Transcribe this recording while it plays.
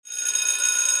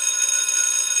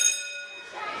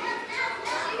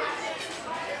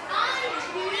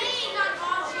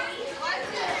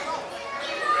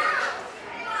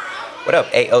What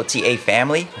up, AOTA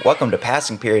family? Welcome to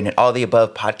Passing Period and All the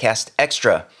Above Podcast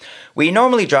Extra. We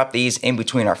normally drop these in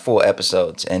between our full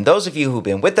episodes, and those of you who've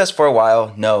been with us for a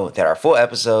while know that our full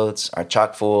episodes are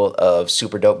chock full of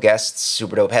super dope guests,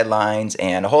 super dope headlines,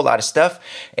 and a whole lot of stuff,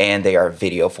 and they are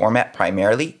video format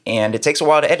primarily, and it takes a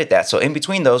while to edit that. So in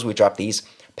between those, we drop these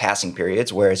passing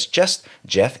periods where it's just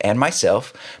Jeff and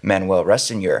myself, Manuel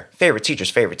Rustin, your favorite teacher's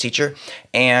favorite teacher,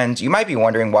 and you might be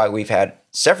wondering why we've had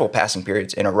several passing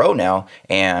periods in a row now,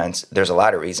 and there's a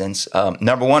lot of reasons.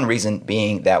 Number one reason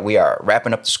being that we are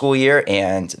wrapping up the school year,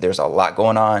 and there's a lot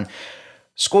going on,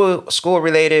 school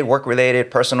related, work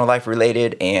related, personal life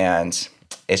related, and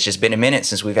it's just been a minute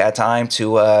since we've had time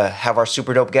to have our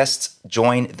super dope guests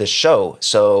join the show.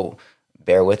 So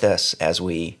bear with us as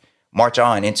we march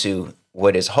on into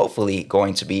what is hopefully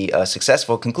going to be a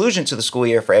successful conclusion to the school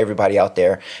year for everybody out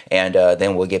there. And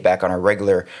then we'll get back on our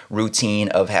regular routine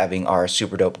of having our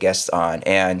super dope guests on.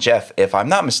 And Jeff, if I'm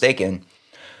not mistaken,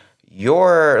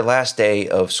 your last day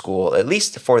of school, at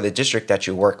least for the district that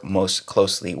you work most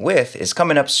closely with, is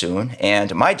coming up soon.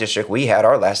 And my district, we had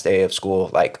our last day of school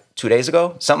like 2 days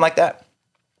ago, something like that.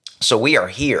 So we are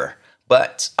here.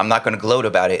 But I'm not going to gloat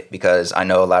about it because I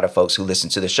know a lot of folks who listen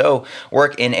to the show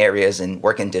work in areas and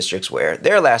work in districts where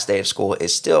their last day of school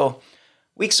is still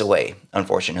weeks away,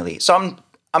 unfortunately. So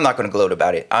I'm not going to gloat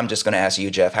about it. I'm just going to ask you,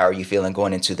 Jeff, how are you feeling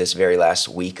going into this very last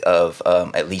week of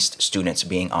at least students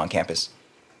being on campus?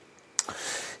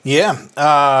 Yeah,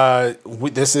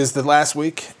 this is the last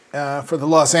week for the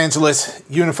Los Angeles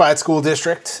Unified School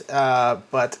District.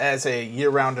 But as a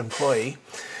year-round employee,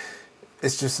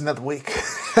 it's just another week.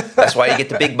 That's why you get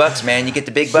the big bucks, man. You get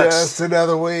the big bucks. Just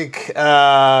another week.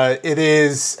 It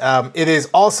is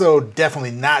also definitely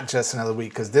not just another week,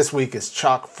 because this week is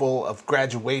chock full of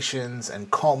graduations and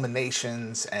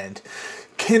culminations and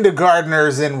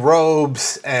kindergartners in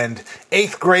robes and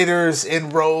 8th graders in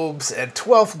robes and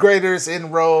 12th graders in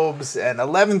robes and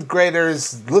 11th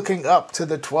graders looking up to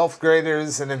the 12th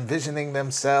graders and envisioning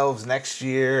themselves next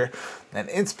year, and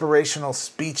inspirational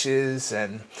speeches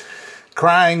and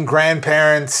crying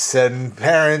grandparents and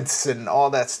parents and all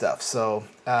that stuff. So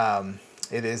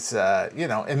it is,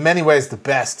 in many ways the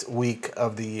best week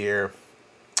of the year.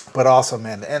 But also,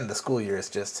 man, the end of the school year is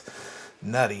just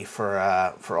nutty for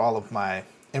all of my,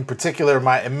 in particular,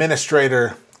 my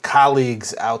administrator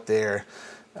colleagues out there.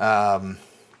 There's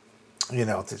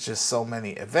just so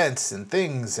many events and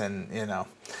things and,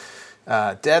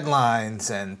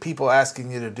 deadlines and people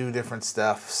asking you to do different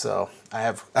stuff. So I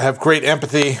have great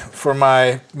empathy for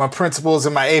my principals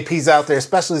and my APs out there,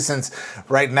 especially since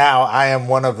right now I am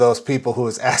one of those people who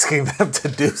is asking them to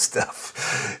do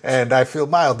stuff, and I feel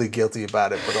mildly guilty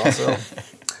about it, but also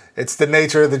it's the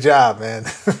nature of the job, man.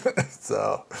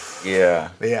 So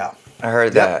yeah, I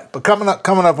heard that. But coming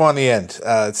up on the end,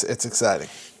 it's exciting.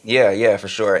 Yeah, for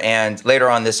sure. And later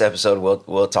on this episode,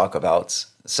 we'll talk about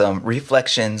some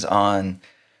reflections on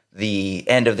the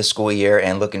end of the school year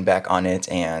and looking back on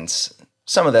it, and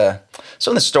some of the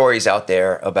stories out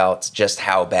there about just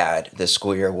how bad this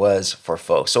school year was for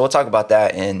folks. So we'll talk about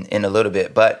that in a little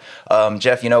bit. But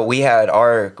Jeff, we had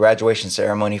our graduation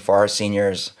ceremony for our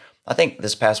seniors, I think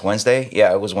this past Wednesday.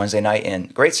 Yeah, it was Wednesday night,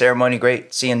 and great ceremony,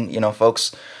 great seeing,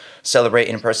 folks celebrate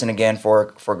in person again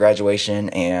for graduation.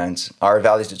 And our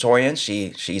valedictorian,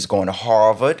 she's going to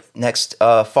Harvard next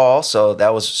fall, so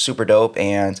that was super dope.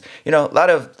 And a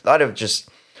lot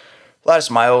of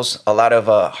smiles, a lot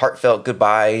of heartfelt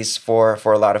goodbyes for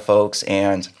a lot of folks.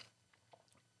 And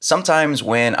sometimes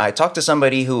when I talk to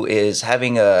somebody who is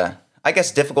having a, I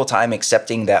guess, difficult time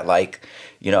accepting that,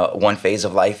 one phase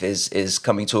of life is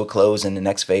coming to a close and the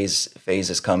next phase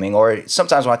is coming. Or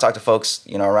sometimes when I talk to folks,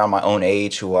 around my own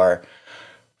age who are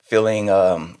feeling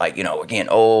we're getting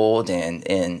old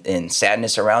and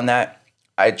sadness around that,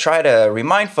 I try to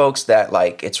remind folks that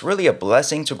it's really a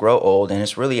blessing to grow old, and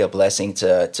it's really a blessing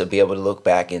to be able to look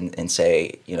back and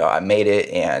say, I made it.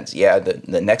 And yeah,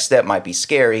 the next step might be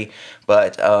scary,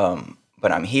 but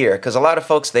I'm here. Because a lot of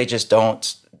folks, they just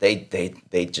don't.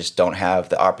 They just don't have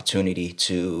the opportunity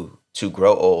to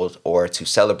grow old or to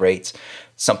celebrate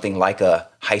something like a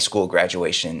high school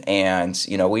graduation. And,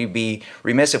 we'd be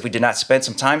remiss if we did not spend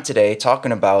some time today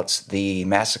talking about the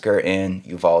massacre in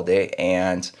Uvalde.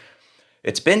 And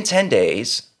it's been 10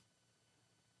 days,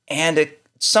 and in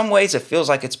some ways it feels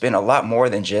like it's been a lot more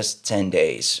than just 10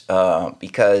 days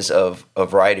because of a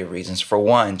variety of reasons. For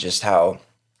one, just how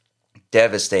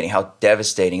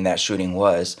devastating that shooting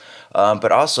was,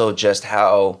 but also just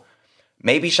how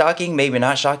maybe shocking, maybe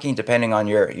not shocking, depending on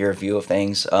your view of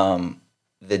things.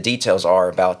 The details are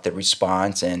about the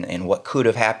response and what could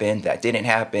have happened that didn't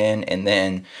happen, and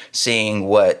then seeing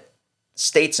what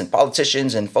states and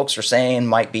politicians and folks are saying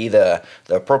might be the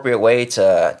appropriate way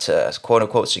to quote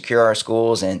unquote secure our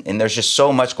schools, and there's just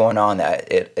so much going on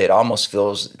that it almost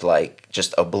feels like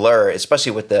just a blur,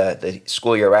 especially with the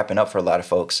school year wrapping up for a lot of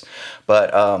folks.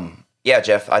 But yeah,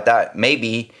 Jeff,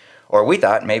 we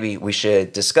thought maybe we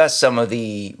should discuss some of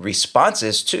the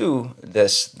responses to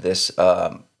this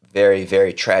very,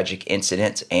 very tragic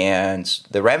incident and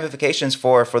the ramifications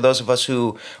for those of us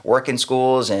who work in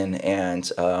schools and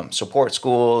support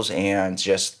schools, and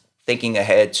just thinking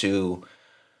ahead to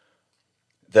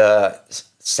the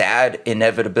sad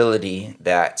inevitability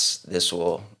that this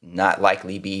will not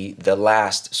likely be the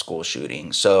last school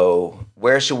shooting. So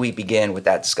where should we begin with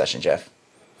that discussion, Jeff?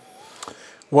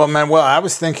 Well, Manuel, I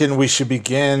was thinking we should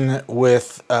begin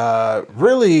with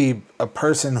really a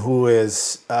person who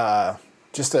is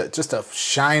just a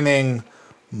shining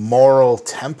moral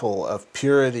temple of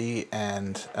purity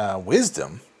and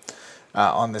wisdom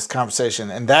on this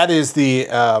conversation, and that is the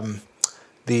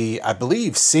I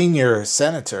believe senior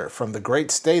senator from the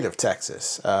great state of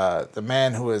Texas, the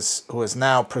man who has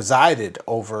now presided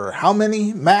over how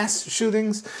many mass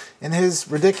shootings in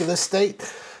his ridiculous state,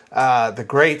 the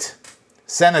great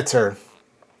Senator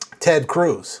Ted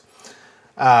Cruz.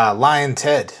 Lion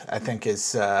Ted, I think,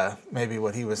 is maybe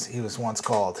what he was once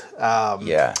called.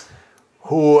 Yeah.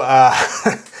 Who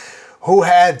who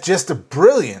had just a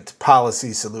brilliant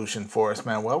policy solution for us,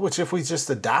 Manuel, which if we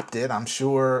just adopted, I'm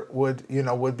sure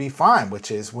would be fine, which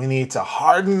is we need to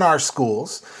harden our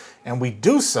schools, and we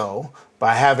do so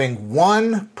by having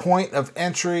one point of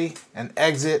entry and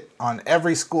exit on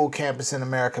every school campus in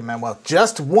America, Manuel.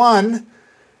 Just one,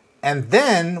 and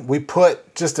then we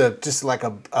put just like I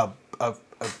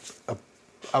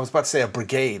was about to say a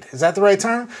brigade. Is that the right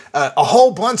term? A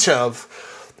whole bunch of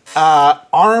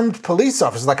armed police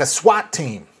officers, like a SWAT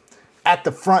team, at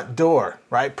the front door,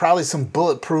 right? Probably some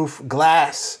bulletproof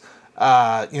glass,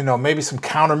 maybe some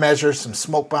countermeasures, some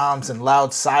smoke bombs and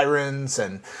loud sirens,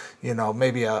 and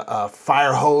maybe a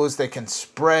fire hose they can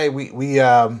spray.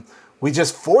 We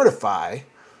just fortify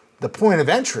the point of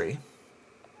entry,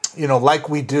 like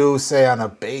we do, say, on a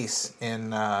base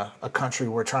in a country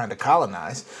we're trying to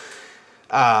colonize.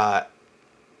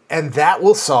 And that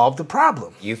will solve the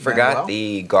problem. You forgot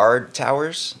the guard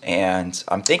towers, and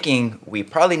I'm thinking we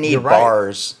probably need You're right.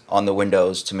 bars on the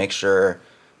windows to make sure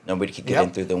nobody can get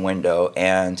in through the window.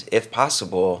 And if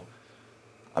possible,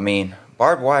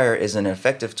 barbed wire is an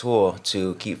effective tool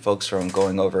to keep folks from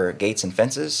going over gates and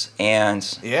fences. And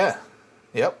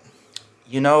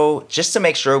just to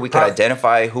make sure we can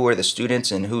identify who are the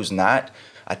students and who's not,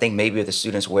 I think maybe the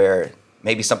students wear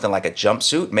maybe something like a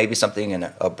jumpsuit, maybe something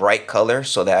in a bright color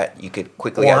so that you could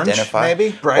quickly identify.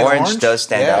 Maybe bright orange does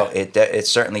stand out. It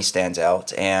certainly stands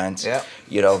out, and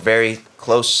very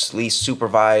closely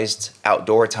supervised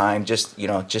outdoor time, just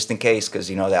in case, because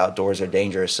the outdoors are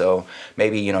dangerous. So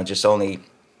maybe just only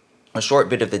a short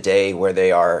bit of the day where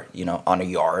they are on a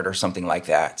yard or something like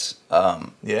that.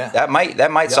 That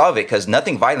might solve it, because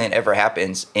nothing violent ever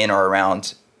happens in or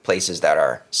around places that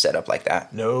are set up like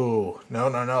that. No.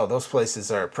 Those places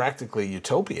are practically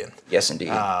utopian. Yes,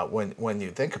 indeed. When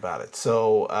you think about it.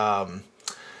 So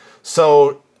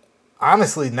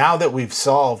honestly, now that we've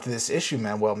solved this issue,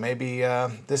 Manuel, maybe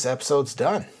this episode's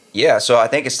done. Yeah, so I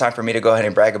think it's time for me to go ahead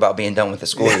and brag about being done with the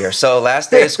school year. So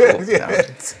last day of school.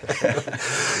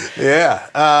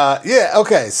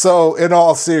 Okay. So in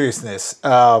all seriousness,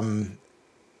 what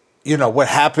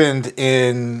happened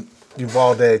in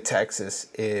Uvalde, Texas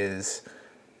is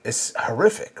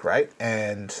horrific, right?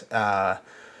 And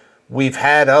we've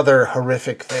had other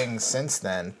horrific things since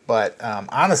then. But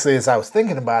honestly, as I was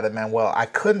thinking about it, Manuel, I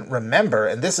couldn't remember,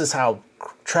 and this is how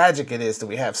tragic it is that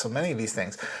we have so many of these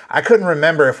things. I couldn't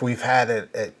remember if we've had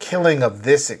a killing of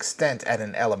this extent at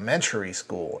an elementary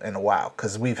school in a while,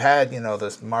 because we've had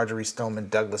those Marjorie Stoneman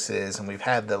Douglases, and we've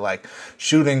had the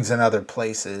shootings in other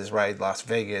places, right? Las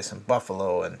Vegas and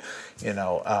Buffalo and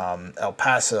El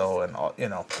Paso and all,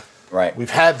 Right.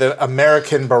 We've had the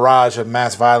American barrage of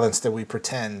mass violence that we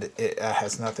pretend it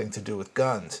has nothing to do with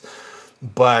guns,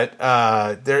 but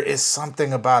there is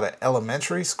something about an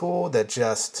elementary school that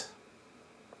just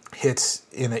hits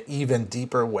in an even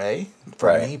deeper way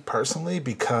for me personally,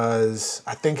 because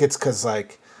I think it's because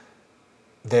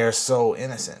they're so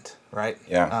innocent, right?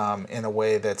 Yeah. In a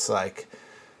way that's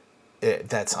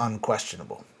that's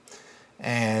unquestionable,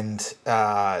 and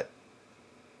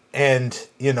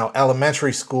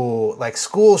elementary school,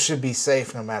 school should be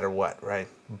safe no matter what, right?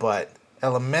 But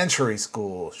elementary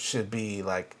school should be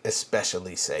like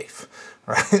especially safe,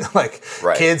 right? Like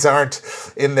Right. kids aren't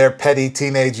in their petty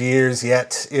teenage years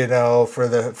yet, for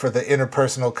the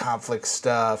interpersonal conflict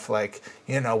stuff. Like,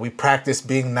 we practice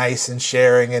being nice and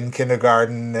sharing in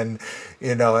kindergarten, and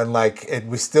and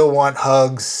we still want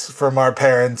hugs from our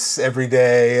parents every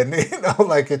day, and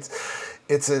like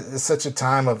it's such a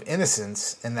time of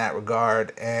innocence in that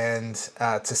regard, and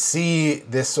to see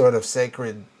this sort of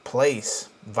sacred place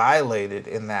violated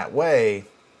in that way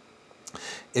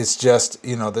is just,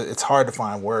 it's hard to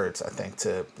find words, I think,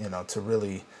 to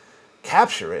really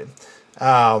capture it.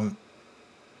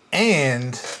 And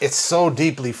it's so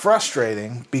deeply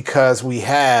frustrating because we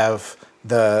have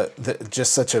the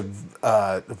just such a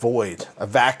void, a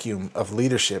vacuum of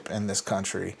leadership in this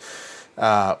country,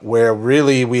 where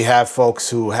really we have folks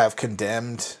who have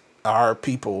condemned our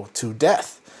people to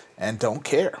death and don't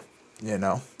care,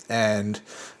 And,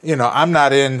 I'm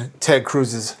not in Ted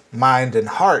Cruz's mind and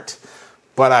heart,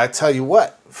 but I tell you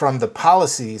what, from the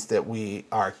policies that we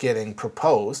are getting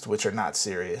proposed, which are not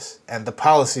serious, and the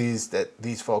policies that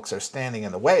these folks are standing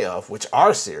in the way of, which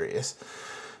are serious,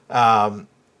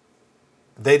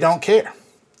 they don't care.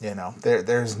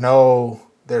 There's no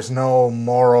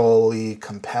morally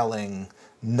compelling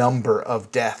number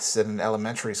of deaths in an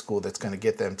elementary school that's going to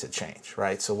get them to change,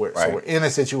 right? So we're in a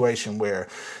situation where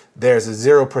there's a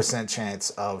 0% chance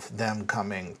of them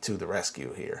coming to the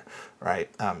rescue here, right?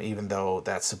 Even though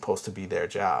that's supposed to be their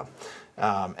job.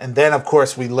 And then, of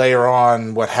course, we layer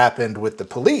on what happened with the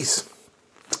police.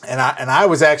 And I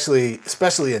was actually,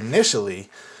 especially initially,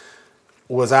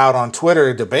 was out on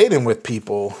Twitter debating with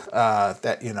people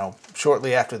that,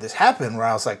 shortly after this happened, where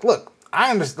I was like, look,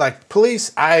 I understand, like,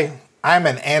 police, I'm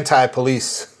an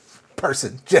anti-police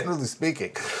person, generally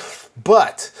speaking.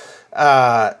 But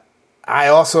I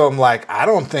also am like, I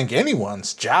don't think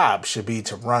anyone's job should be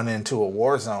to run into a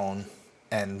war zone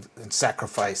and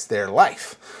sacrifice their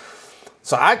life.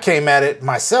 So I came at it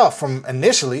myself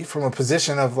initially from a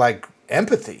position of like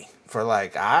empathy for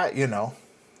like,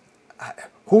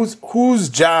 whose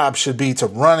job should be to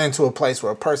run into a place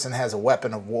where a person has a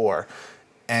weapon of war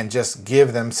and just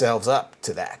give themselves up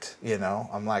to that.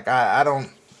 I'm like,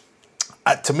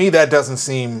 to me, that doesn't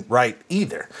seem right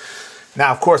either.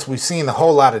 Now, of course, we've seen a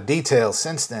whole lot of details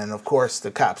since then. Of course,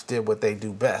 the cops did what they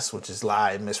do best, which is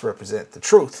lie and misrepresent the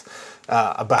truth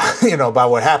about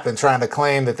what happened, trying to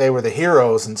claim that they were the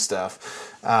heroes and stuff.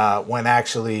 When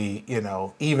actually,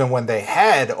 even when they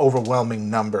had overwhelming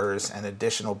numbers and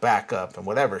additional backup and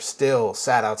whatever, still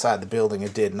sat outside the building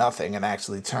and did nothing and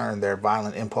actually turned their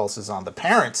violent impulses on the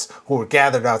parents who were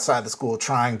gathered outside the school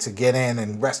trying to get in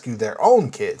and rescue their own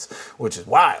kids, which is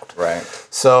wild. Right.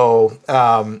 So,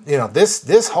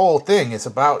 this whole thing is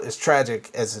about as tragic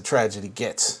as a tragedy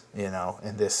gets,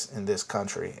 in this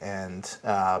country. And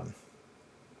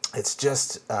it's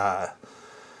just...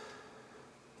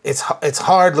 It's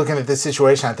hard looking at this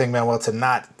situation, I think, Manuel, to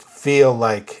not feel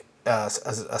like a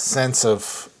sense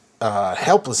of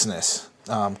helplessness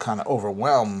kind of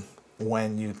overwhelm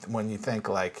when you think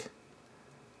like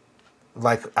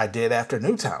I did after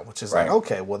Newtown, which is like,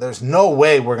 okay, well, there's no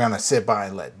way we're going to sit by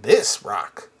and let this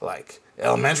rock. Like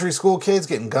elementary school kids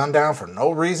getting gunned down for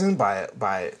no reason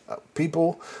by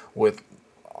people with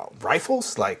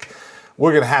rifles. Like,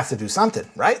 we're going to have to do something,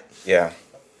 right? Yeah.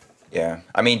 Yeah.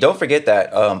 I mean, don't forget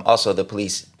that also the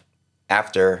police,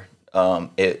 after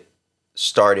it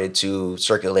started to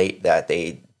circulate that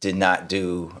they did not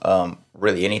do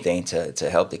really anything to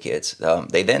help the kids,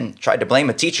 they then tried to blame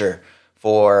a teacher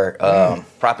for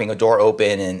propping a door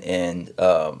open and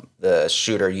the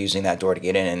shooter using that door to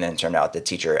get in. And then it turned out the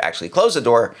teacher actually closed the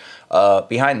door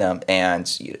behind them. And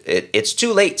it's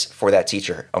too late for that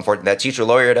teacher. Unfortunately, that teacher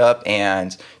lawyered up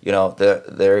and,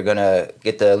 they're going to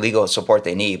get the legal support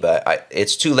they need. But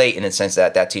it's too late in the sense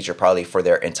that that teacher probably for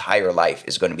their entire life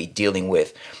is going to be dealing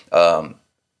with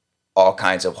all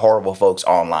kinds of horrible folks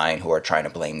online who are trying to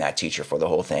blame that teacher for the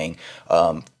whole thing,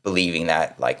 believing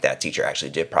that like that teacher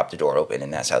actually did prop the door open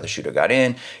and that's how the shooter got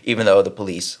in, even though the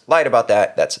police lied about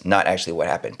that. That's not actually what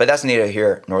happened. But that's neither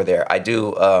here nor there. I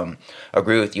do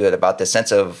agree with you about the sense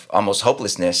of almost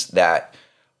hopelessness that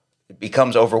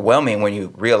becomes overwhelming when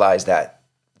you realize that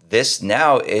this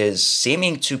now is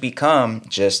seeming to become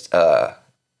just a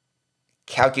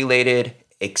calculated,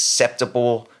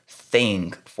 acceptable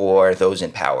thing for those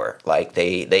in power. Like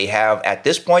they have, at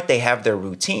this point, they have their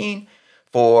routine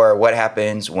for what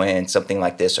happens when something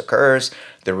like this occurs.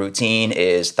 The routine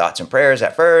is thoughts and prayers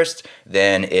at first,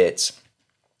 then it's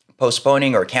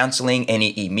postponing or canceling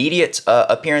any immediate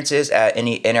appearances at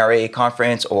any NRA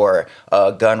conference or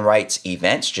gun rights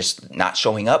events, just not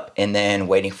showing up and then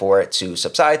waiting for it to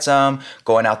subside some,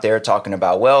 going out there talking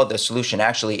about, well, the solution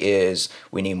actually is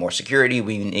we need more security,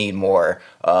 we need more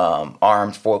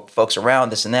armed folks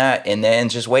around, this and that, and then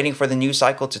just waiting for the news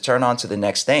cycle to turn on to the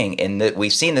next thing. And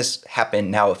we've seen this happen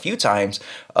now a few times.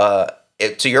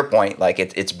 To your point, like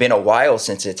it's been a while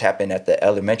since it's happened at the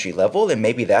elementary level, and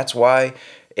maybe that's why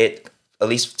it, at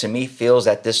least to me, feels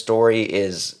that this story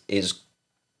is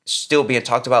still being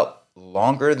talked about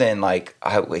longer than like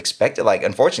I expected. Like,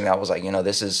 unfortunately, I was like,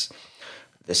 this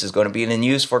is going to be in the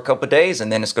news for a couple of days, and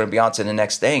then it's going to be on to the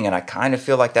next thing. And I kind of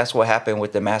feel like that's what happened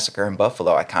with the massacre in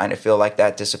Buffalo. I kind of feel like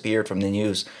that disappeared from the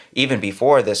news even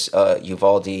before this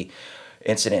Uvalde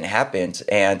incident happened.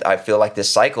 And I feel like this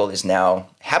cycle is now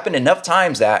happened enough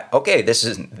times that, okay, this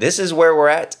is where we're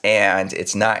at, and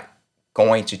it's not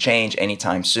going to change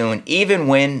anytime soon. Even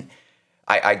when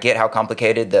I get how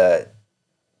complicated the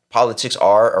politics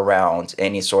are around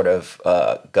any sort of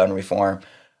gun reform,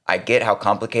 I get how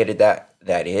complicated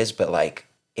that is. But like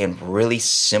in really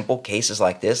simple cases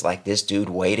like this dude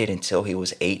waited until he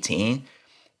was 18,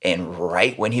 and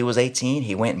right when he was 18,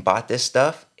 he went and bought this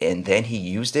stuff, and then he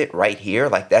used it right here.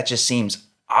 Like, that just seems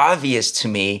obvious to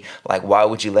me. Like, why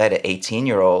would you let an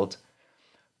 18-year-old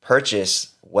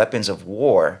purchase weapons of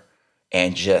war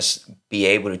and just be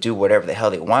able to do whatever the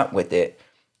hell they want with it?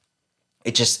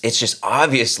 It's just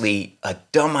obviously a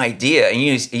dumb idea. And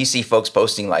you see folks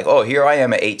posting like, oh, here I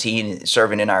am at 18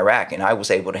 serving in Iraq, and I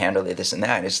was able to handle it, this and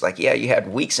that. And it's like, yeah, you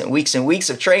had weeks and weeks and weeks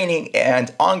of training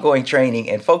and ongoing training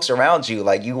and folks around you.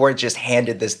 Like, you weren't just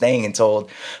handed this thing and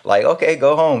told like, okay,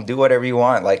 go home, do whatever you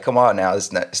want. Like, come on now,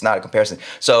 it's not a comparison.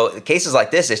 So cases like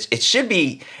this,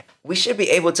 we should be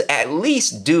able to at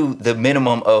least do the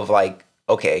minimum of like,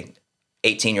 okay,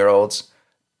 18-year-olds,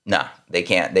 nah, they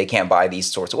can't buy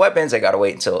these sorts of weapons. They got to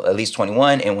wait until at least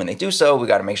 21. And when they do so, we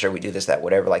got to make sure we do this, that,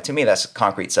 whatever. Like, to me, that's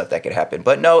concrete stuff that could happen.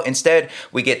 But no, instead,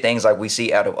 we get things like we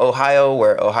see out of Ohio,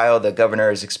 where Ohio, the governor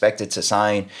is expected to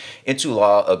sign into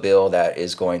law a bill that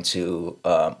is going to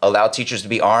allow teachers to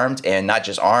be armed, and not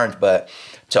just armed, but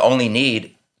to only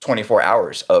need 24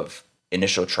 hours of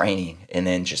initial training and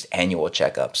then just annual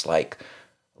checkups, like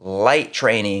light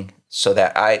training, so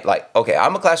that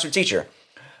I'm a classroom teacher.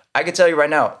 I can tell you right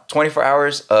now, 24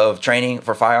 hours of training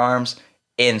for firearms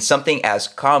in something as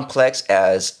complex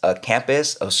as a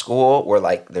campus, a school, where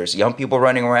like there's young people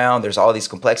running around, there's all these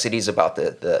complexities about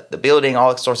the building,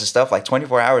 all sorts of stuff. Like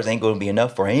 24 hours ain't going to be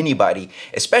enough for anybody,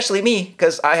 especially me,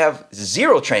 because I have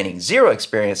zero training, zero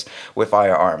experience with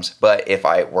firearms. But if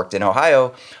I worked in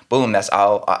Ohio, boom, that's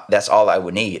all I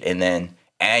would need. And then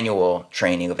annual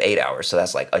training of 8 hours. So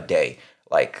that's like a day.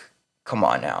 Like, come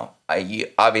on now.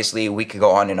 Obviously, we could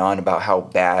go on and on about how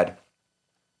bad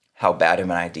of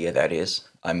an idea that is.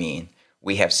 I mean,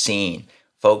 we have seen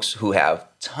folks who have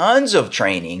tons of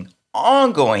training,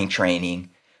 ongoing training,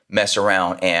 mess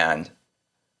around and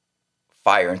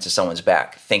fire into someone's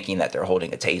back thinking that they're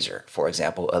holding a taser, for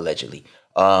example, allegedly.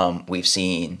 We've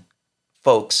seen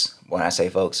folks, when I say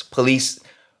folks, police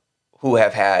who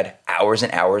have had hours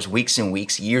and hours, weeks and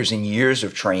weeks, years and years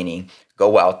of training,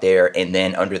 go out there and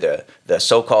then under the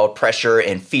so-called pressure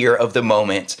and fear of the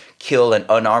moment, kill an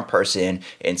unarmed person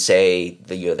and say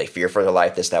they fear for their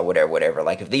life, this, that, whatever.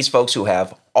 Like, if these folks who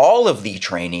have all of the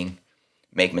training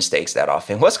make mistakes that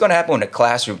often, what's going to happen when a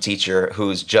classroom teacher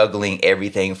who's juggling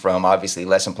everything from obviously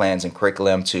lesson plans and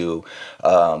curriculum to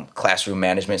classroom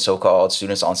management, so-called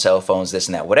students on cell phones, this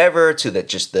and that, whatever, to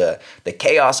the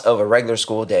chaos of a regular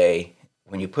school day,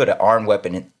 when you put an armed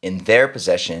weapon in their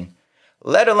possession,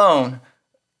 let alone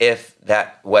if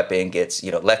that weapon gets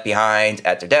left behind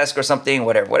at their desk or something,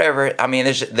 whatever. I mean,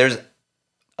 there's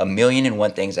a million and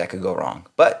one things that could go wrong.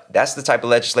 But that's the type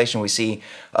of legislation we see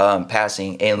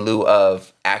passing in lieu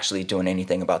of actually doing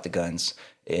anything about the guns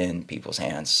in people's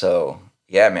hands. So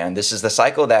yeah, man, this is the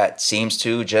cycle that seems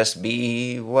to just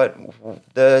be what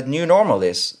the new normal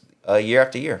is year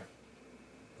after year.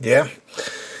 Yeah,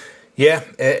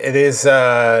 it is.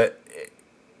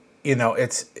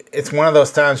 It's one of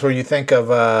those times where you think of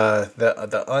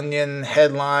the Onion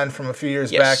headline from a few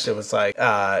years back. That was like,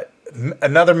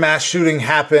 another mass shooting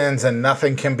happens and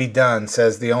nothing can be done,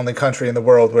 says the only country in the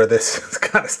world where this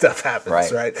kind of stuff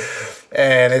happens, right?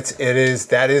 And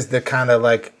that is the kind of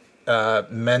like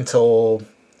mental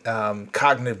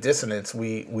cognitive dissonance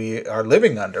we are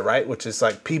living under, right? Which is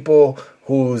like people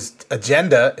whose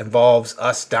agenda involves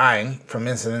us dying from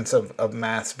incidents of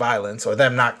mass violence, or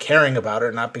them not caring about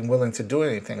it, not being willing to do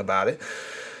anything about it,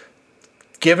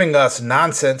 giving us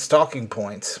nonsense talking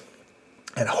points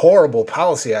and horrible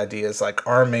policy ideas like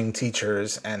arming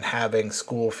teachers and having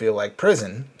school feel like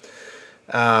prison,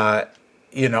 as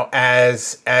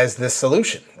the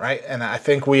solution, right? And I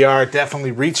think we are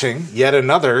definitely reaching yet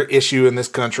another issue in this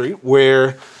country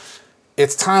where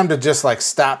it's time to just like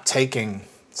stop taking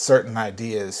certain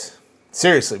ideas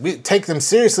seriously. We take them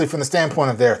seriously from the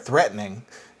standpoint of they're threatening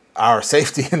our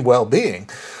safety and well-being,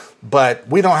 but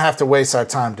we don't have to waste our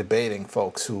time debating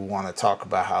folks who want to talk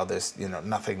about how this,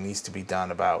 nothing needs to be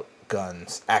done about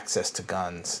guns, access to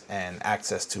guns, and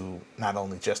access to not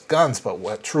only just guns, but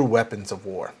what true weapons of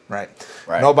war, right?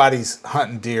 Nobody's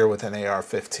hunting deer with an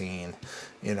AR-15,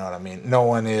 you know what I mean? No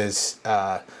one is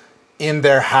in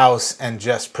their house and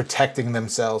just protecting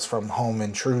themselves from home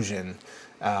intrusion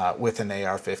with an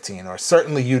AR-15, or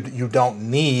certainly you don't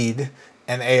need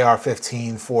an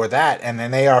AR-15 for that. And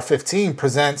an AR-15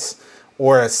 presents,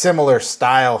 or a similar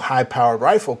style high-powered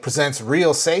rifle presents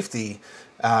real safety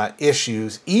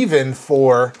issues, even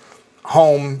for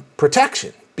home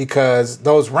protection, because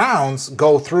those rounds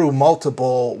go through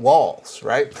multiple walls,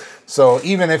 right? So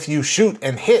even if you shoot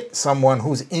and hit someone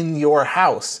who's in your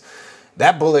house,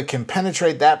 that bullet can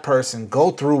penetrate that person,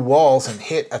 go through walls, and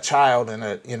hit a child in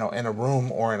a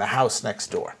room or in a house next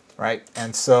door, right?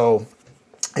 And so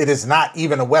it is not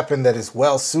even a weapon that is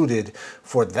well suited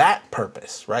for that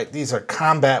purpose, right? These are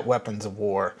combat weapons of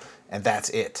war, and that's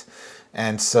it.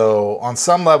 And so on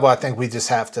some level, I think we just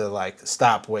have to like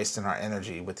stop wasting our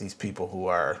energy with these people who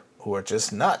are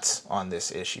just nuts on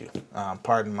this issue.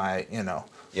 Pardon my,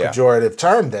 pejorative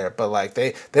term there, but like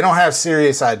they don't have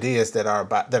serious ideas that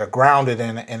are grounded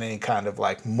in any kind of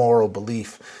like moral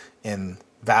belief in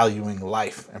valuing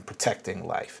life and protecting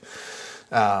life.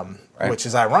 Which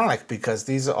is ironic because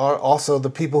these are also the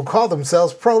people who call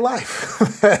themselves pro-life,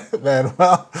 man.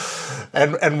 Well,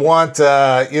 and want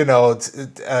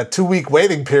 2-week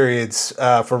waiting periods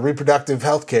for reproductive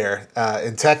health care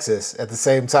in Texas at the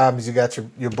same time as you got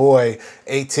your boy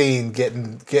 18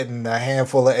 getting a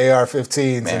handful of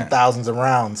AR-15s and thousands of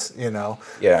rounds,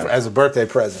 as a birthday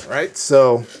present, right?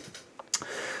 So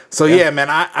yeah, man,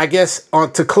 I guess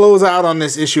to close out on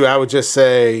this issue, I would just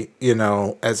say,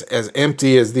 as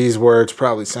empty as these words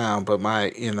probably sound, but my,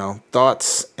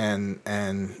 thoughts and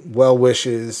well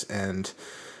wishes and,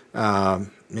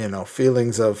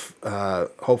 feelings of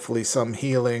hopefully some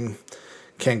healing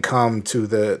can come to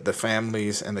the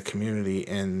families and the community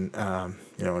in,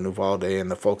 in Uvalde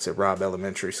and the folks at Robb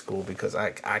Elementary School, because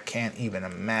I can't even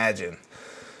imagine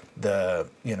the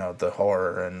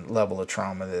horror and level of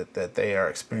trauma that they are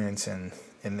experiencing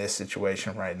in this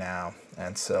situation right now.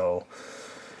 And so,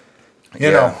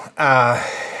 I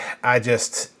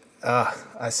just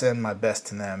I send my best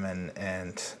to them,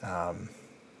 and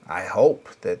I hope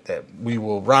that we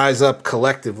will rise up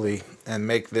collectively and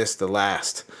make this the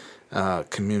last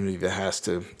community that has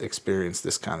to experience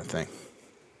this kind of thing.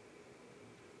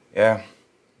 Yeah.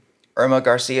 Irma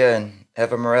Garcia and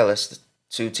Eva Morales, the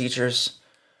two teachers,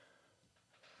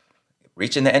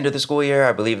 reaching the end of the school year.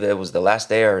 I believe that it was the last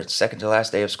day or second to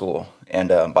last day of school. And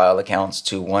by all accounts,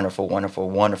 two wonderful, wonderful,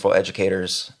 wonderful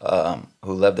educators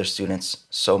who love their students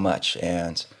so much.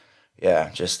 And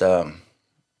yeah, just no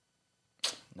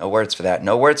words for that.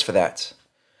 No words for that.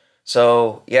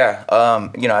 So yeah,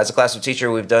 as a classroom teacher,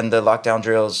 we've done the lockdown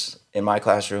drills in my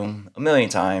classroom a million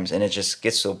times. And it just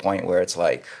gets to a point where it's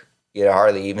like,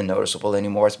 hardly even noticeable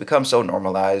anymore. It's become so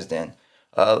normalized. And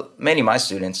many of my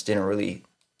students didn't really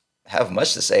have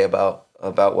much to say about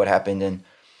what happened in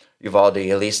Uvalde.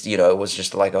 At least, it was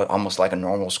just like almost like a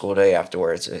normal school day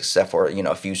afterwards, except for,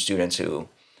 a few students who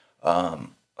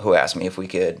asked me if we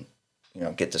could,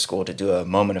 get to school to do a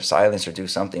moment of silence or do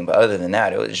something. But other than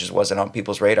that, it just wasn't on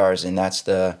people's radars. And that's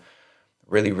the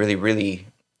really, really, really,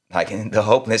 like, the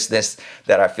hopelessness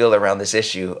that I feel around this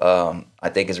issue, I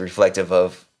think is reflective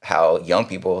of how young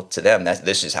people, to them,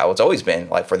 this is how it's always been.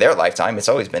 Like, for their lifetime, it's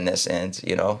always been this. And,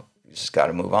 you just got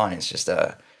to move on. It's just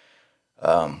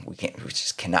we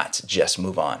just cannot just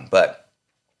move on. But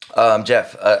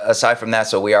Jeff, aside from that,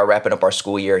 so we are wrapping up our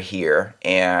school year here,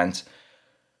 and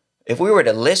if we were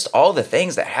to list all the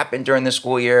things that happened during the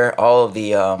school year, all of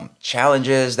the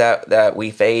challenges that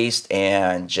we faced,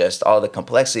 and just all the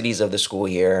complexities of the school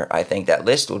year, I think that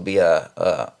list would be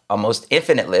a almost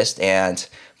infinite list. And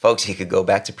folks, you could go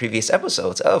back to previous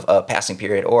episodes of Passing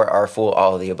Period or our full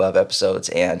All of the Above episodes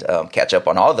and catch up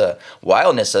on all the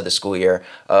wildness of the school year.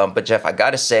 But Jeff, I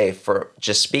got to say, for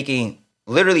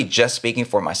literally just speaking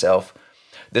for myself,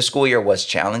 this school year was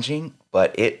challenging,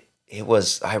 but I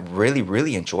really,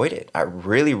 really enjoyed it. I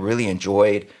really, really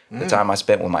enjoyed the time I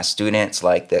spent with my students.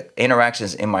 Like, the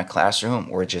interactions in my classroom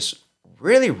were just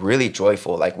really, really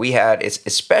joyful. Like we had, it's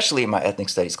especially in my ethnic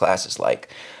studies classes. Like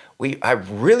I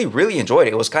really, really enjoyed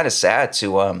it. It was kind of sad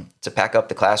to pack up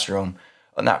the classroom,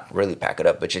 well, not really pack it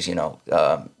up, but just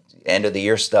end of the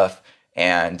year stuff,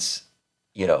 and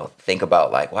think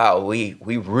about like, wow, we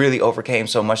really overcame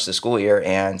so much this school year,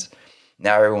 and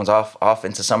now everyone's off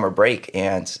into summer break.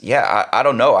 And yeah, I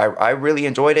don't know. I really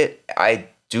enjoyed it. I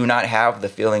do not have the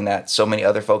feeling that so many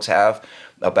other folks have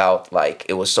about like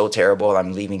it was so terrible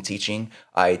I'm leaving teaching.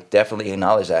 I definitely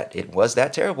acknowledge that it was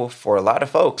that terrible for a lot of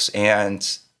folks.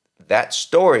 And that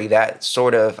story, that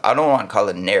sort of, I don't want to call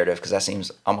it a narrative because that seems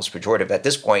almost pejorative at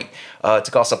this point. To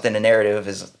call something a narrative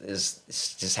is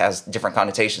just has different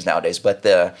connotations nowadays. But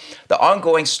the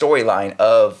ongoing storyline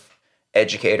of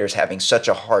educators having such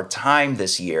a hard time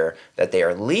this year that they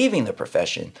are leaving the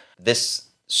profession. This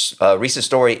recent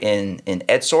story in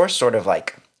EdSource sort of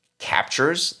like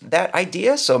captures that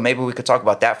idea. So maybe we could talk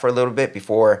about that for a little bit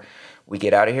before we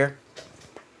get out of here.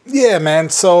 Yeah, man.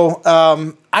 So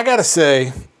I gotta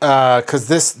say, because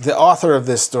the author of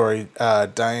this story,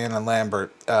 Diana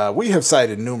Lambert, we have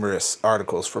cited numerous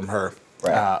articles from her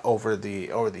over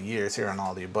the years here on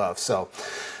All the Above. So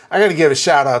I got to give a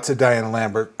shout out to Diana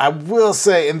Lambert. I will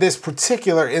say, in this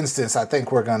particular instance, I think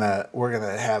we're gonna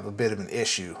have a bit of an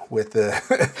issue with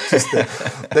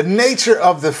the nature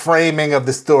of the framing of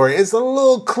the story. It's a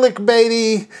little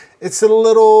clickbaity. It's a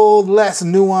little less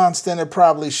nuanced than it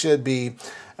probably should be.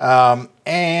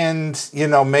 And,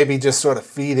 maybe just sort of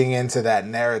feeding into that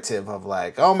narrative of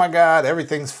like, oh my God,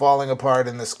 everything's falling apart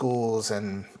in the schools,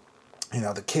 and,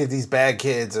 these bad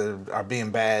kids are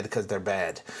being bad because they're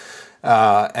bad.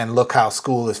 And look how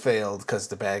school has failed because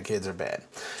the bad kids are bad.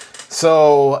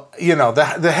 So,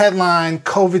 the headline,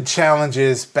 COVID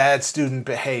challenges bad student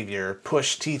behavior,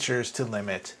 push teachers to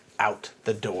limit out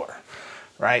the door,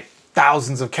 right?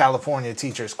 Thousands of California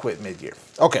teachers quit mid-year.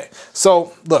 Okay,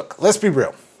 so look, let's be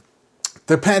real.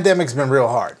 The pandemic's been real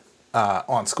hard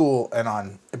on school and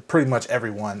on pretty much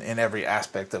everyone in every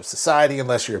aspect of society,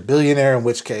 unless you're a billionaire, in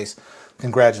which case,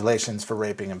 congratulations for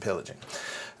raping and pillaging.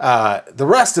 The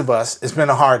rest of us, it's been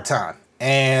a hard time.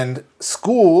 And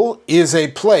school is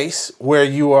a place where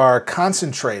you are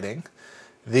concentrating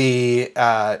the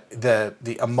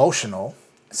emotional,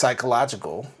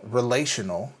 psychological,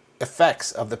 relational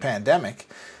effects of the pandemic,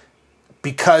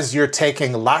 because you're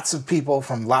taking lots of people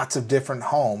from lots of different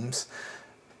homes,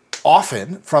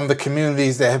 often from the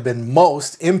communities that have been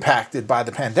most impacted by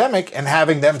the pandemic, and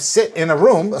having them sit in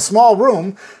a small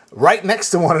room, right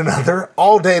next to one another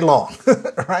all day long,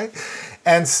 right?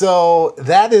 And so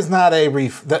that is not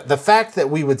the fact that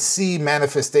we would see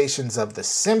manifestations of the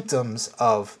symptoms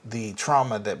of the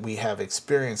trauma that we have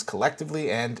experienced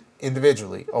collectively and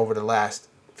individually over the last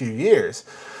few years.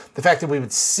 The fact that we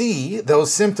would see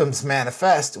those symptoms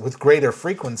manifest with greater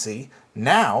frequency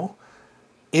now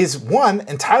is, one,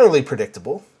 entirely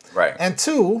predictable. Right. And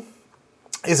two,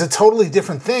 is a totally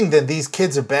different thing than these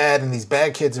kids are bad and these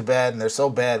bad kids are bad and they're so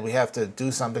bad we have to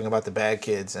do something about the bad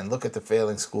kids and look at the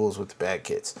failing schools with the bad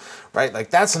kids, right? Like,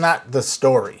 that's not the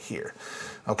story here,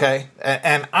 okay?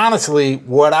 And honestly,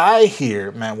 what I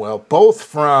hear, Manuel, both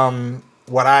from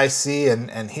what I see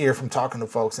and hear from talking to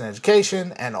folks in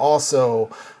education, and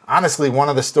also, honestly, one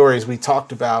of the stories we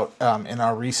talked about in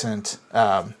our recent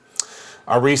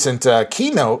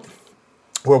keynote,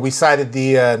 where we cited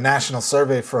the national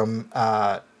survey from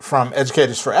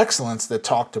Educators for Excellence that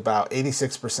talked about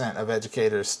 86% of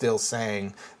educators still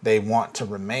saying they want to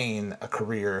remain a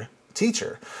career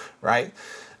teacher, right?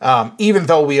 Even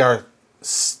though we are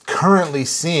currently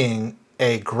seeing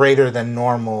a greater than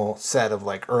normal set of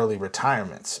like early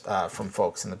retirements from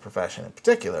folks in the profession in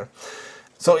particular.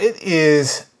 So it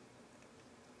is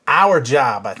our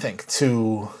job, I think,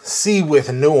 to see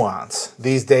with nuance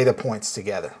these data points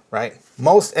together, right?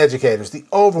 Most educators, the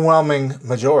overwhelming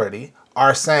majority,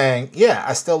 are saying, yeah,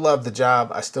 I still love the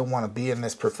job. I still want to be in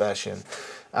this profession.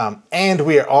 And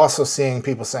we are also seeing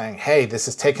people saying, hey, this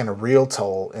is taking a real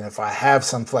toll. And if I have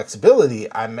some flexibility,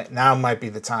 now might be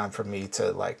the time for me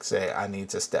to like say, I need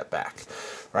to step back,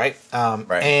 right?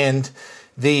 Right. And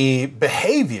the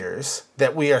behaviors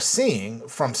that we are seeing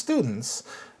from students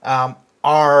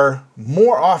are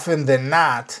more often than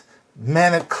not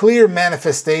clear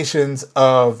manifestations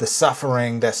of the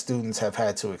suffering that students have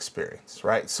had to experience,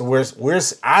 right? So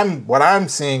what I'm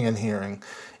seeing and hearing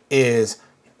is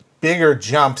bigger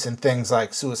jumps in things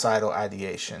like suicidal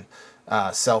ideation,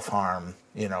 self-harm,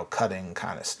 cutting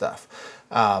kind of stuff.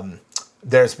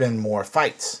 There's been more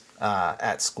fights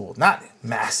at school. Not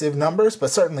massive numbers, but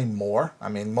certainly more. I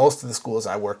mean, most of the schools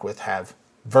I work with have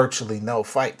virtually no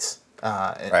fights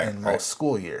in most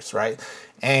school years, right?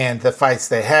 And the fights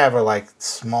they have are like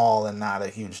small and not a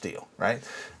huge deal, right?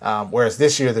 Whereas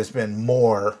this year there's been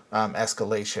more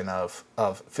escalation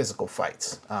of physical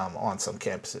fights on some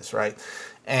campuses, right?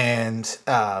 And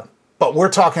but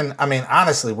we're talking, I mean,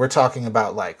 honestly, we're talking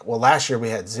about like, well, last year we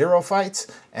had 0 fights,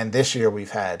 and this year we've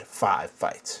had 5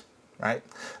 fights, right?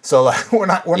 So like, we're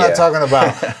not talking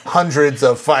about hundreds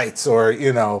of fights or,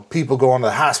 you know, people going to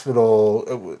the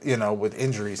hospital, you know, with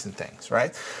injuries and things,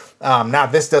 right? Now,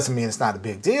 this doesn't mean it's not a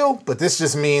big deal, but this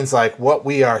just means like what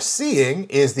we are seeing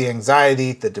is the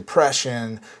anxiety, the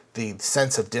depression, the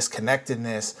sense of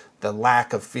disconnectedness, the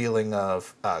lack of feeling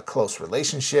of close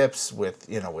relationships with,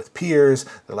 you know, with peers,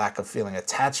 the lack of feeling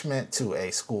attachment to a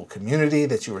school community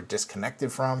that you were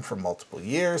disconnected from for multiple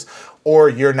years, or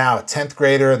you're now a 10th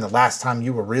grader and the last time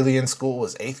you were really in school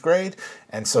was 8th grade.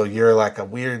 And so you're like a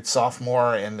weird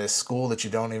sophomore in this school that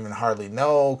you don't even hardly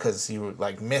know because you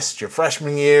like missed your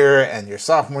freshman year and your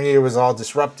sophomore year was all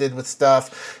disrupted with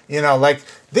stuff. You know, like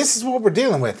this is what we're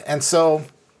dealing with. And so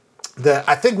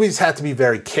I think we just have to be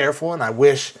very careful, and I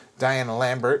wish Diana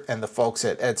Lambert and the folks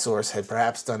at EdSource had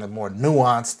perhaps done a more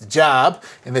nuanced job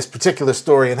in this particular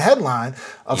story and headline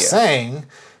of saying,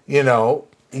 you know,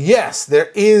 yes,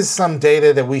 there is some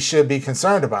data that we should be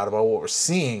concerned about what we're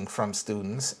seeing from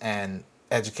students and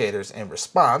educators in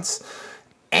response.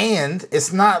 And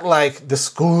it's not like the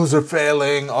schools are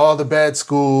failing, all the bad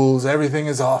schools, everything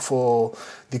is awful,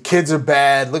 the kids are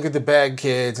bad, look at the bad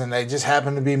kids, and they just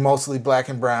happen to be mostly black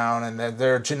and brown, and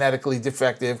they're genetically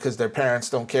defective because their parents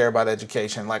don't care about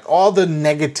education. Like all the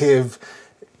negative,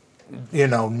 you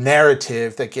know,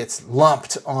 narrative that gets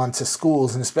lumped onto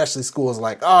schools, and especially schools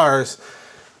like ours,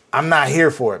 I'm not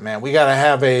here for it, man. We got to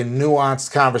have a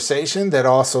nuanced conversation that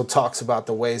also talks about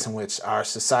the ways in which our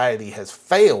society has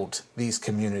failed these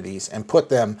communities and put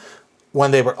them,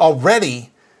 when they were already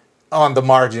on the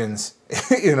margins,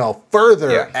 you know,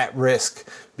 further at risk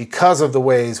because of the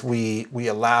ways we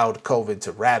allowed COVID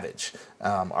to ravage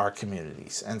our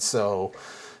communities. And so,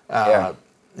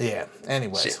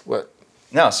 anyways, what?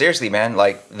 No, seriously, man.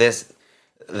 Like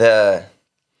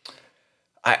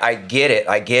I get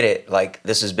it. Like,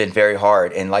 this has been very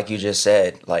hard. And like you just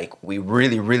said, like, we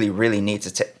really, really, really need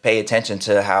to pay attention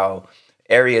to how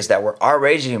areas that were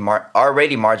already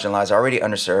marginalized, already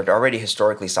underserved, already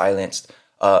historically silenced,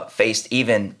 faced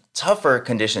even tougher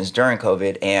conditions during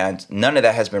COVID, and none of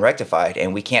that has been rectified.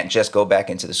 And we can't just go back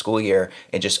into the school year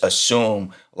and just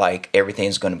assume like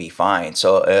everything's going to be fine.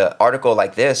 So an article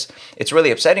like this, it's really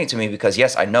upsetting to me because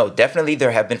yes, I know definitely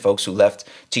there have been folks who left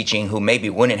teaching who maybe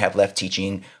wouldn't have left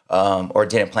teaching or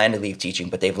didn't plan to leave teaching,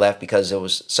 but they've left because it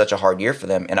was such a hard year for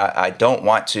them. And I don't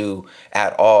want to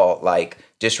at all like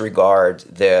disregard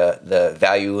the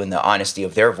value and the honesty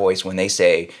of their voice when they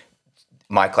say,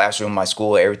 my classroom, my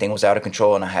school, everything was out of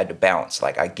control and I had to bounce.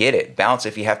 Like, I get it. Bounce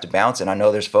if you have to bounce. And I know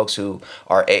there's folks who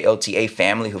are ALTA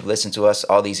family who've listened to us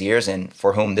all these years and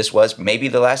for whom this was maybe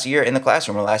the last year in the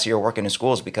classroom or last year working in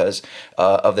schools because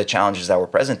of the challenges that were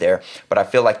present there. But I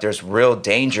feel like there's real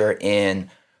danger in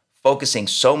focusing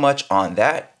so much on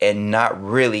that and not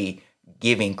really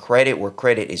giving credit where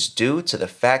credit is due to the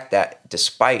fact that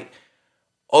despite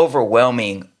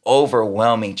overwhelming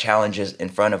challenges in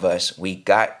front of us, we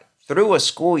got through a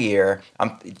school year.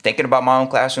 I'm thinking about my own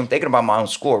classroom, thinking about my own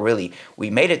school, really. We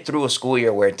made it through a school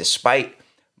year where despite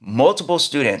multiple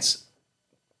students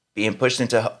being pushed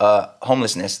into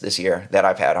homelessness this year that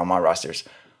I've had on my rosters,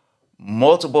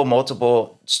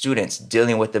 multiple students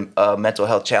dealing with the mental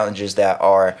health challenges that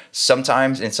are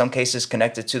sometimes, in some cases,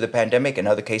 connected to the pandemic, in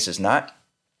other cases not.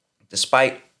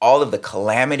 Despite all of the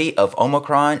calamity of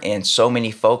Omicron and so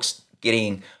many folks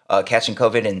getting catching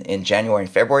COVID in January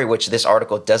and February, which this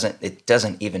article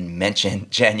doesn't even mention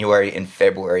January and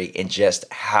February and just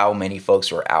how many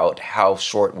folks were out, how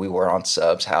short we were on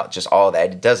subs, how just all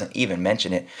that. It doesn't even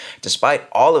mention it. Despite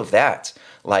all of that,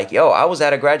 like, I was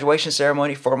at a graduation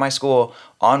ceremony for my school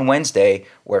on Wednesday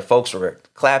where folks were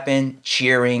clapping,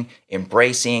 cheering,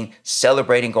 embracing,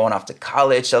 celebrating going off to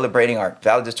college, celebrating our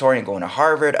valedictorian going to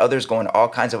Harvard, others going to all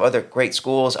kinds of other great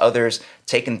schools, others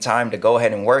taking time to go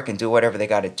ahead and work and do whatever they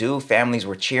got to do. Families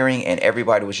were cheering and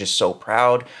everybody was just so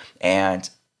proud. And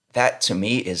that to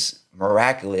me is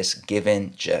miraculous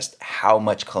given just how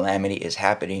much calamity is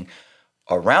happening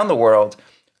around the world.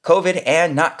 COVID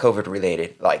and not COVID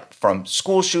related, like from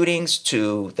school shootings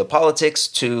to the politics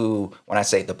to, when I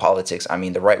say the politics, I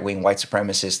mean the right-wing white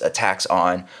supremacist attacks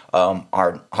on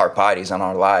our bodies, on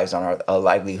our lives, on our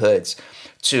livelihoods,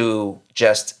 to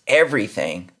just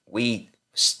everything. We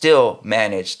still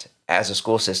managed as a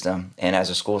school system and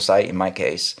as a school site, in my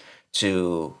case,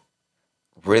 to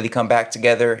really come back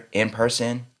together in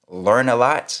person, learn a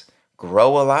lot,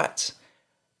 grow a lot.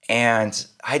 And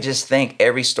I just think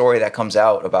every story that comes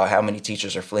out about how many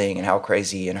teachers are fleeing and how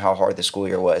crazy and how hard the school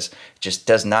year was just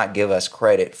does not give us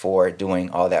credit for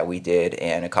doing all that we did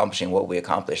and accomplishing what we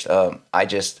accomplished. I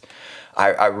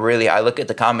look at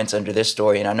the comments under this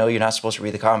story, and I know you're not supposed to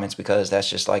read the comments because that's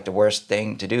just like the worst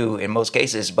thing to do in most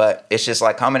cases, but it's just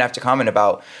like comment after comment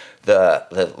about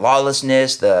the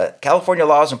lawlessness. The California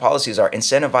laws and policies are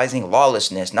incentivizing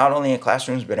lawlessness, not only in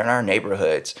classrooms, but in our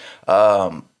neighborhoods.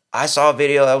 I saw a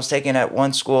video that was taken at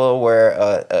one school where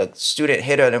a student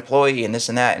hit an employee and this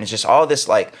and that. And it's just all this,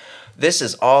 like, this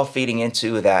is all feeding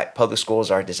into that public schools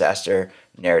are a disaster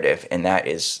narrative. And that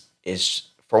is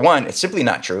for one, it's simply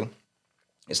not true.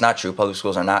 It's not true. Public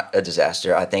schools are not a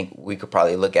disaster. I think we could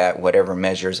probably look at whatever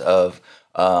measures of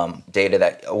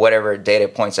whatever data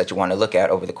points that you want to look at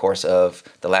over the course of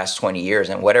the last 20 years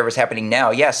and whatever's happening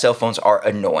now. Yeah, cell phones are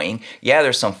annoying. Yeah,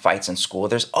 there's some fights in school.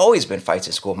 There's always been fights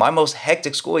in school. My most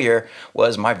hectic school year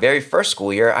was my very first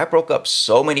school year. I broke up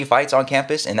so many fights on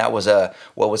campus, and that was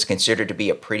what was considered to be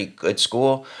a pretty good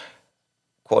school,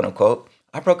 quote unquote.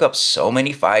 I broke up so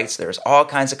many fights. There's all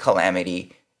kinds of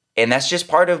calamity. And that's just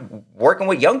part of working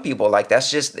with young people. Like it's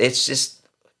just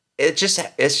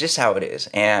how it is.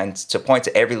 And to point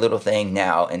to every little thing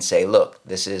now and say, look,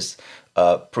 this is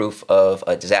proof of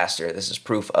a disaster. This is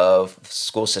proof of the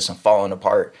school system falling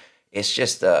apart. It's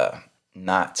just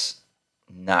not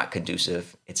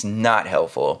conducive. It's not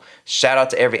helpful. Shout out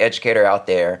to every educator out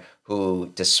there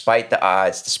who, despite the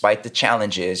odds, despite the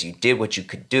challenges, you did what you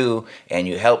could do and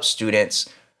you helped students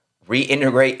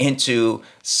reintegrate into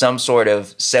some sort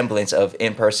of semblance of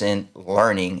in-person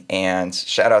learning. And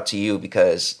shout out to you,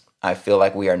 because I feel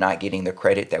like we are not getting the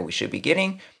credit that we should be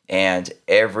getting. And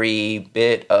every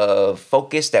bit of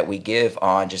focus that we give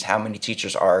on just how many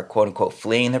teachers are, quote unquote,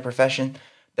 fleeing the profession,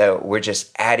 that we're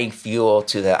just adding fuel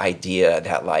to the idea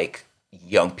that like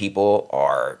young people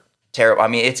are terrible. I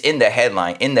mean, it's in the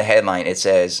headline. In the headline, it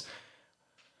says,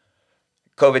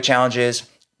 COVID challenges,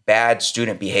 bad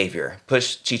student behavior,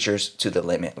 push teachers to the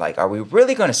limit. Like, are we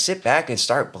really going to sit back and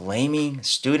start blaming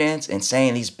students and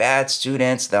saying these bad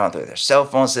students down through their cell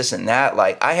phones, this and that?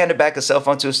 Like, I handed back a cell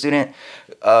phone to a student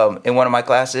in one of my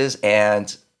classes,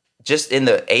 and just in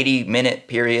the 80-minute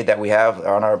period that we have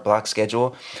on our block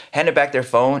schedule, handed back their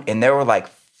phone, and there were like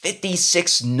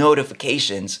 56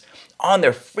 notifications on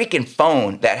their freaking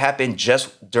phone that happened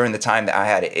just during the time that I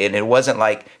had it. And it wasn't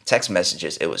like text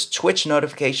messages. It was Twitch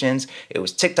notifications. It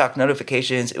was TikTok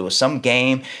notifications. It was some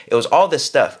game. It was all this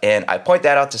stuff. And I point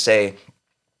that out to say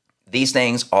these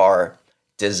things are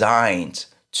designed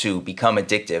to become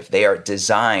addictive. They are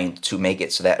designed to make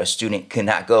it so that a student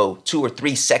cannot go 2 or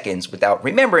 3 seconds without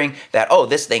remembering that, oh,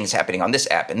 this thing's happening on this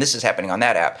app and this is happening on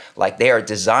that app. Like, they are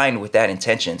designed with that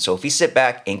intention. So if we sit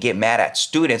back and get mad at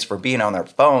students for being on their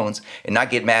phones and not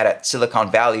get mad at Silicon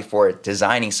Valley for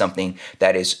designing something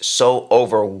that is so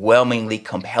overwhelmingly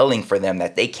compelling for them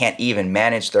that they can't even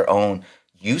manage their own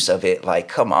use of it, like,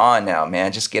 come on now,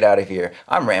 man, just get out of here.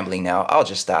 I'm rambling now. I'll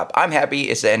just stop. I'm happy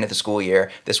it's the end of the school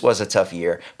year. This was a tough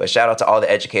year, but shout out to all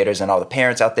the educators and all the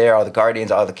parents out there, all the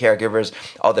guardians, all the caregivers,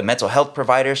 all the mental health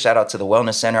providers. Shout out to the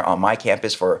Wellness Center on my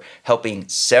campus for helping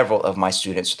several of my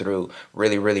students through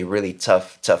really, really, really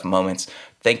tough moments.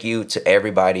 Thank you to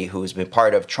everybody who's been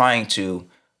part of trying to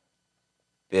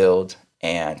build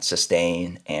and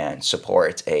sustain and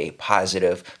support a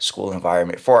positive school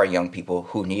environment for our young people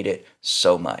who need it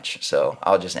so much. So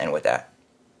I'll just end with that.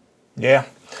 Yeah,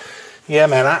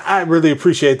 man, I really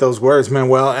appreciate those words,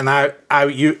 Manuel. And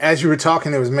you, as you were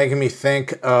talking, it was making me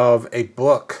think of a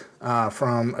book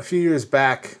from a few years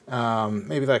back,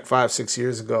 maybe like 5-6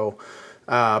 years ago,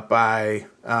 by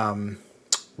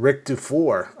Rick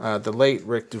Dufour, the late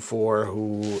Rick Dufour,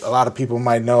 who a lot of people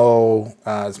might know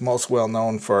is most well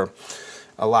known for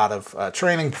a lot of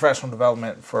training, professional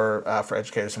development for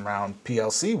educators around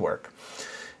PLC work.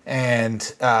 And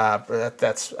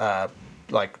that's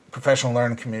like professional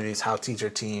learning communities, how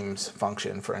teacher teams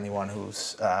function, for anyone who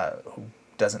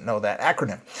doesn't know that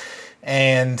acronym.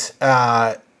 And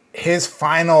his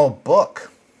final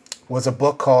book was a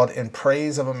book called In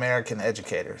Praise of American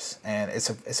Educators. And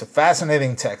it's a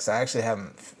fascinating text. I actually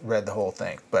haven't read the whole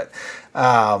thing, but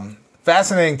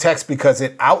fascinating text because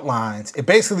it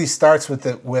basically starts with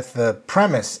the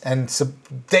premise and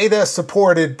data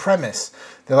supported premise.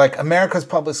 They're like, America's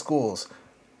public schools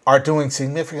are doing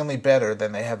significantly better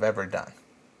than they have ever done,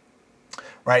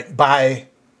 right? By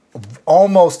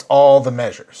almost all the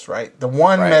measures, right? The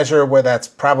one measure where that's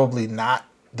probably not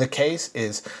the case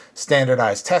is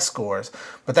standardized test scores,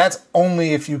 but that's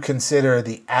only if you consider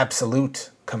the absolute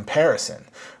comparison,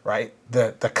 right?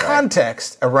 The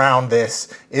context around this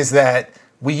is that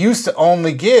we used to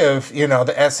only give,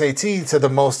 the SAT to the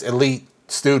most elite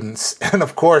students. And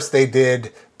of course they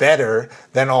did better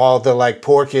than all the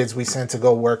poor kids we sent to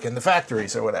go work in the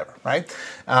factories or whatever, right?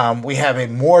 We have a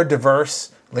more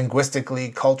diverse linguistically,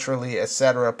 culturally,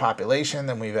 etc. population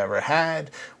than we've ever had.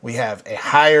 We have a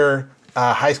higher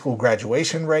high school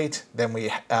graduation rate than we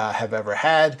have ever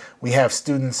had. We have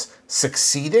students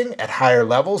succeeding at higher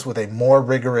levels with a more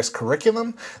rigorous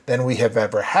curriculum than we have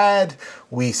ever had.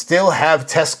 We still have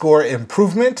test score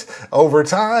improvement over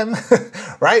time,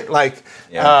 right?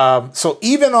 So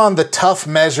even on the tough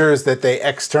measures that they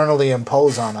externally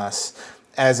impose on us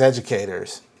as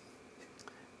educators,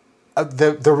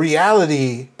 the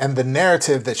reality and the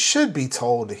narrative that should be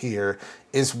told here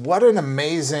is what an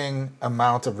amazing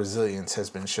amount of resilience has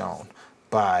been shown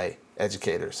by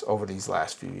educators over these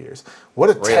last few years. What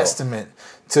a testament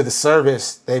to the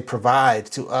service they provide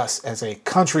to us as a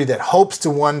country that hopes to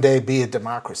one day be a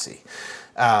democracy.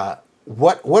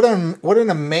 What an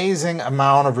amazing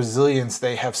amount of resilience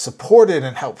they have supported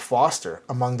and helped foster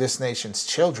among this nation's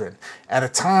children at a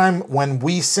time when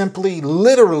we simply,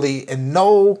 literally, in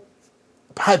no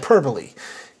hyperbole,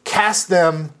 cast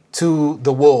them to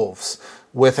the wolves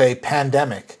with a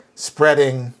pandemic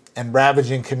spreading and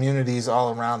ravaging communities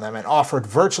all around them and offered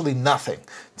virtually nothing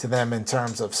to them in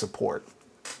terms of support.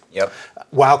 Yep.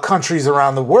 While countries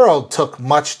around the world took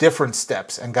much different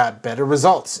steps and got better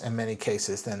results in many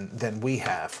cases than we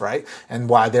have, right? And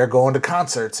why they're going to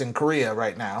concerts in Korea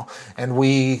right now, and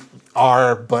we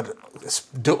are, but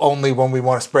do only when we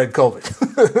want to spread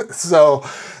COVID. So,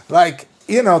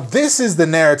 this is the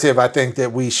narrative I think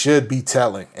that we should be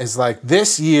telling. Is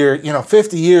this year,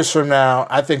 50 years from now,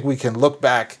 I think we can look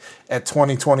back at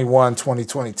 2021,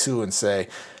 2022 and say,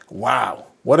 wow,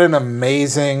 what an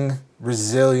amazing,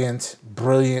 resilient,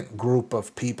 brilliant group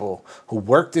of people who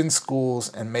worked in schools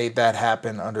and made that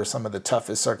happen under some of the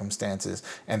toughest circumstances.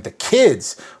 And the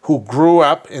kids who grew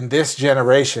up in this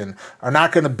generation are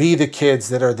not going to be the kids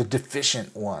that are the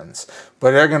deficient ones,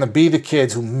 but they're going to be the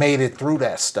kids who made it through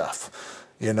that stuff.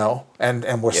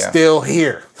 And we're still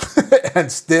here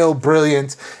and still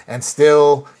brilliant and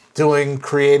still doing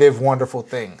creative, wonderful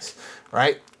things,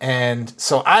 right? And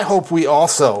so I hope we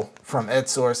also, from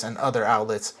EdSource and other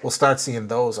outlets, will start seeing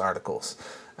those articles.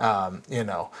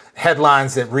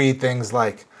 Headlines that read things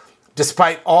like,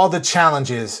 despite all the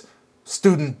challenges,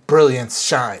 student brilliance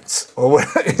shines, or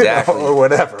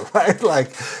whatever, right?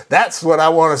 That's what I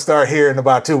want to start hearing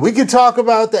about too. We can talk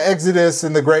about the Exodus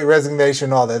and the Great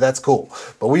Resignation, all that. That's cool.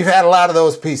 But we've had a lot of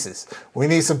those pieces. We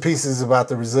need some pieces about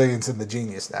the resilience and the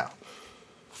genius now.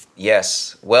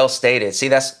 Yes, well stated. See,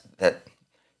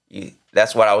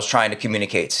 that's what I was trying to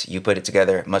communicate. You put it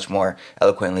together much more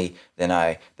eloquently than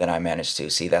I managed to.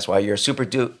 See, that's why you're super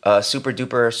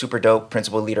dope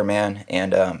principal leader, man.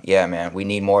 And man, we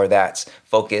need more of that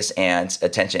focus and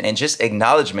attention and just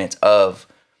acknowledgement of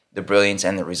the brilliance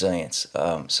and the resilience.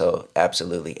 So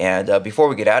absolutely. And before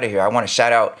we get out of here, I want to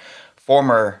shout out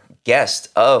former guest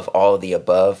of all of the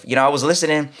above. I was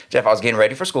listening, Jeff, I was getting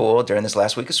ready for school during this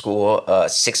last week of school,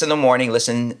 6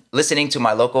 a.m, listening to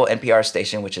my local NPR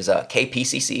station, which is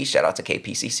KPCC. Shout out to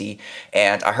KPCC.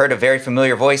 And I heard a very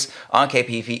familiar voice on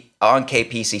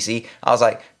KPCC. I was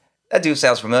like, that dude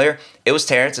sounds familiar. It was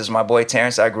Terrence. It was my boy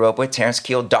Terrence I grew up with, Terrence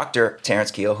Keel, Dr.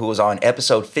 Terrence Keel, who was on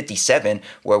episode 57,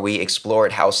 where we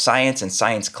explored how science and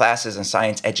science classes and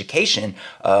science education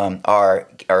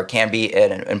can be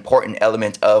an important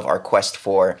element of our quest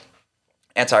for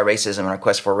anti-racism and our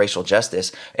quest for racial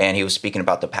justice. And he was speaking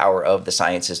about the power of the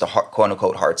sciences, the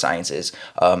quote-unquote hard sciences,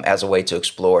 as a way to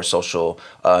explore social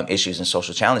issues and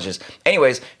social challenges.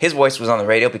 Anyways, his voice was on the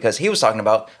radio because he was talking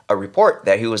about a report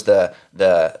that he was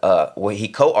what he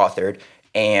co-authored,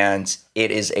 and it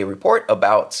is a report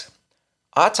about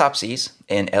autopsies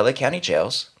in LA County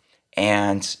jails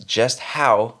and just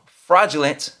how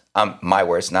fraudulent, my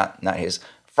words, not his,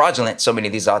 fraudulent so many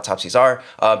of these autopsies are.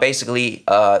 Basically,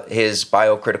 his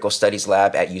biocritical studies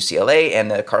lab at UCLA and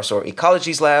the carceral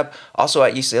ecologies lab, also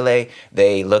at UCLA,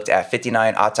 they looked at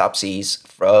 59 autopsies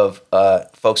of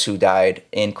folks who died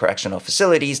in correctional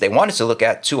facilities. They wanted to look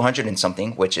at 200 and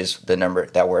something, which is the number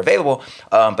that were available,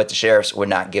 but the sheriffs would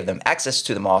not give them access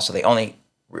to them all, so they only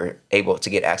were able to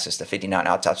get access to 59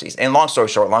 autopsies. And long story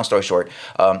short,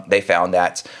 they found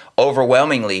that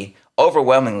overwhelmingly,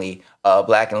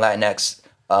 Black and Latinx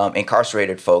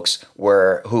incarcerated folks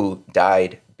who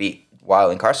died while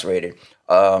incarcerated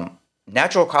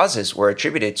natural causes were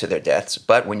attributed to their deaths,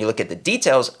 but when you look at the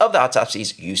details of the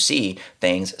autopsies, you see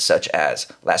things such as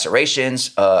lacerations,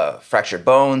 fractured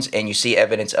bones, and you see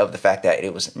evidence of the fact that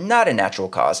it was not a natural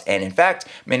cause. And in fact,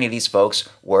 many of these folks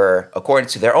were, according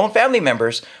to their own family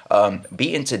members,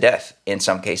 beaten to death in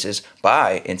some cases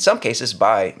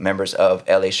by members of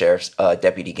LA Sheriff's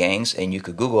deputy gangs. And you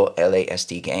could Google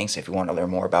LASD gangs if you want to learn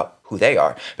more about who they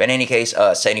are. But in any case,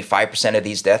 75% of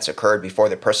these deaths occurred before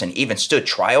the person even stood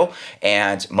trial.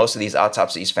 And most of these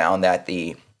autopsies found that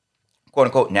the quote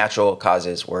unquote natural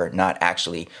causes were not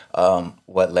actually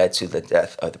what led to the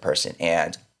death of the person.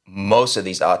 And most of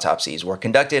these autopsies were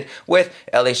conducted with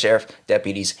LA Sheriff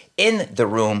deputies in the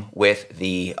room with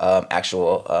the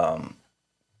actual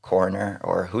coroner,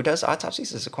 or who does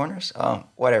autopsies? Is it coroners?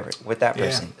 Whatever, with that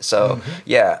person. So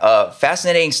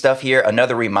fascinating stuff here.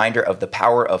 Another reminder of the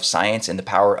power of science and the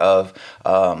power of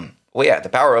the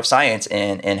power of science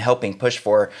in helping push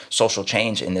for social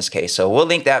change in this case. So we'll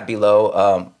link that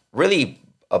below. Really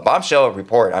a bombshell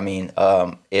report. I mean,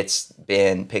 it's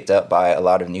been picked up by a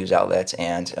lot of news outlets,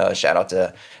 and shout out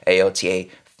to AOTA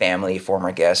family,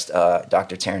 former guest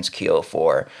Dr. Terrence Keel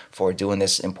for doing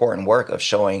this important work of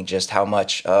showing just how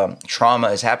much trauma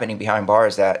is happening behind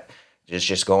bars that is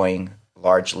just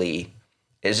largely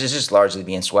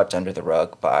being swept under the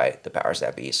rug by the powers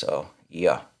that be. So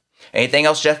yeah. Anything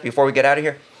else, Jeff, before we get out of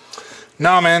here?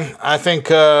 No, man. I think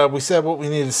we said what we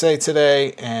needed to say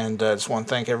today, and I just want to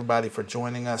thank everybody for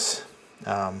joining us.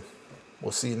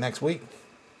 We'll see you next week.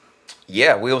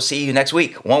 Yeah, we will see you next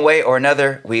week. One way or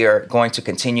another, we are going to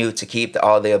continue to keep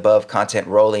all the above content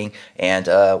rolling, and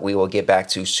we will get back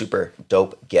to super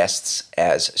dope guests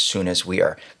as soon as we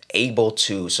are able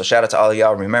to. So shout out to all of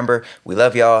y'all. Remember, we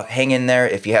love y'all. Hang in there.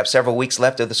 If you have several weeks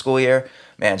left of the school year,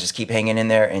 man, just keep hanging in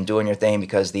there and doing your thing,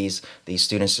 because these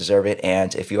students deserve it.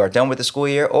 And if you are done with the school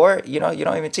year, or you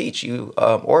don't even teach, you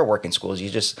or work in schools, you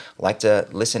just like to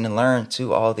listen and learn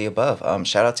to all the above,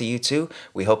 shout out to you too.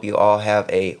 We hope you all have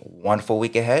a wonderful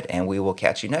week ahead, and we will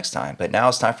catch you next time. But now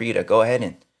it's time for you to go ahead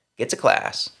and get to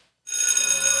class.